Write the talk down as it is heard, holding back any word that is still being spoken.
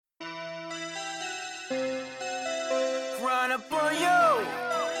run up on you.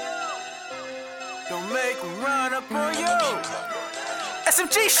 Don't make them run up on you.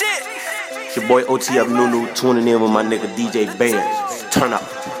 SMG shit. It's your boy OTF Nunu tuning in with my nigga DJ Band. Turn up.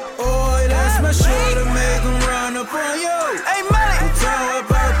 Oh, that's my show to make them run up on you. Hey, man. Don't talk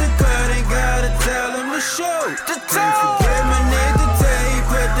about the cut, ain't gotta tell him to show. Don't forget my nigga Tay,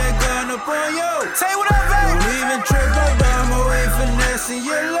 put that gun up on you. Say what up, man. Don't even trip Obama, way finessing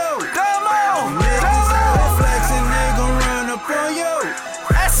your load. Come on. Niggas out flexing, they gon' run up on you.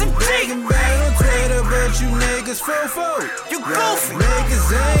 SMG. Breaking bad on Twitter, but you niggas fofo. You goofy. Niggas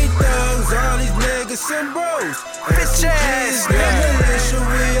ain't thugs, all these niggas some bros. Bitch ass, militia,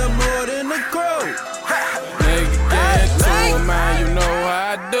 we are more than a crow. Nigga get to it, man, you know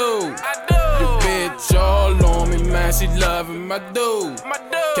how I do. Your bitch all on me, man, she loving my dude.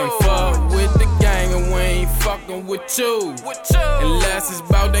 Can't fuck with the gang and we ain't fucking with you. Unless it's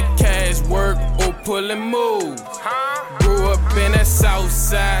about that cash work or pull and move. Grew up in that south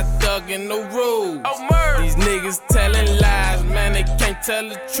side, thuggin' the rules. These niggas telling lies, man, they can't tell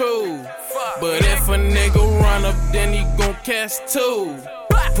the truth. But if a nigga run up, then he gon' catch two.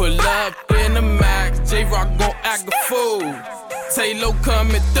 Pull up in the max, J-Rock gon' act a fool. Taylor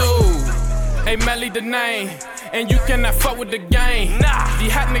coming through. Hey, Melly the name, and you cannot fuck with the gang.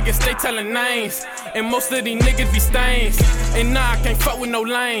 These hot niggas stay telling names, and most of these niggas be stains. And I can't fuck with no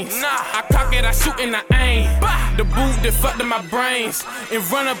lanes. I cock it, I shoot and I aim. The boot that fucked in my brains, and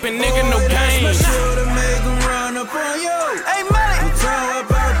run up and nigga no games. That's my show to make them run up on you. Hey, man. Don't talk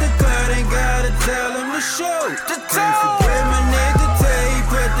about the cut, ain't gotta tell him to show. Don't forget my nigga Tay,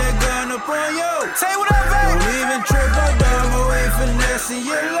 put that gun up on you. Say what up, man. Don't even trip Obama, way finessing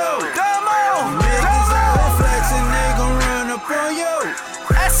your load. Come on. Niggas out flexing, they gon' run up on you.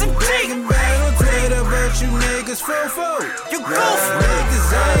 SMG. Breaking bad on Twitter, but you niggas fofo. You goofy.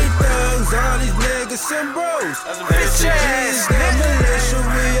 Niggas ain't thugs, all these niggas some bros. Bitch ass, militia,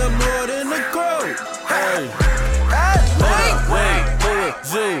 we are more than a crow. Hey. Wait,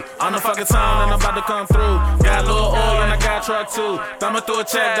 zoo. On the fucking town and I'm about to come through. Got a little oil and I got a truck too. Thumbing through a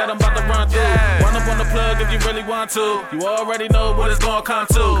check that I'm about to run through. Run up on the plug if you really want to. You already know what it's gonna come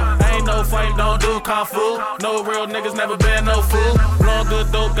to. Ain't no fight, don't do kung fu. No real niggas, never been no fool. Blowing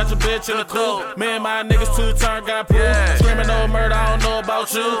good dope, got your bitch in the coupe. Me and my niggas two-turn got proof. Screaming no murder, I don't know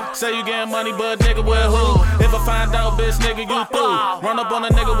about you. Say you getting money, but nigga with who? If I find out, bitch, nigga, you through. Run up on a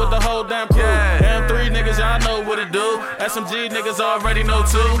nigga with the whole damn crew. M3 niggas, y'all know what it do. SMG niggas already know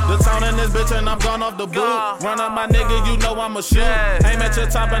too. The town in this bitch and I'm gone off the boot. Run up my nigga, you know I'ma shoot. Aim at your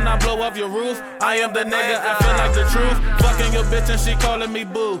top and I blow up your roof. I am the nigga, I feel like the truth. Fucking your bitch and she calling me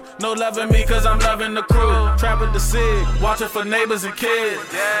boo. No loving me cause I'm loving the crew. Trap with the cig, watching for neighbors and kids.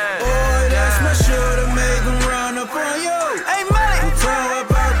 Boy, that's my show to make them run up on you. Hey, man. Don't talk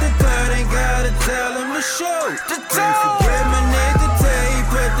about the cut, ain't gotta tell him to show. Don't forget my nigga Tay,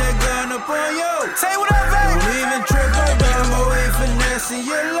 put that gun up on you. Say what up, man. Don't even trip Obama, way finessing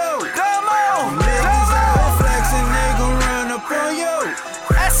your load. Come on. Niggas out flexing, they gon' run up on you.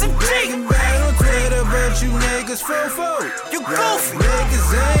 SMG. Breaking bad on Twitter, but you niggas fofo. You goofy. Niggas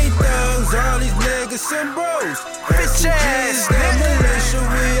ain't thugs, all these niggas some bros. Bitch ass, militia,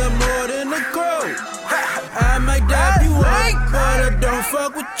 we are more than a crow. I might dab you up, but I don't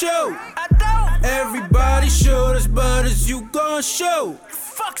fuck with you. Everybody shoot us, but it's you gon' show.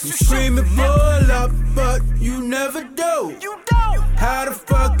 You screaming pull up, but you never do. How the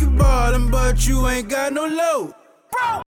fuck you ballin', but you ain't got no load?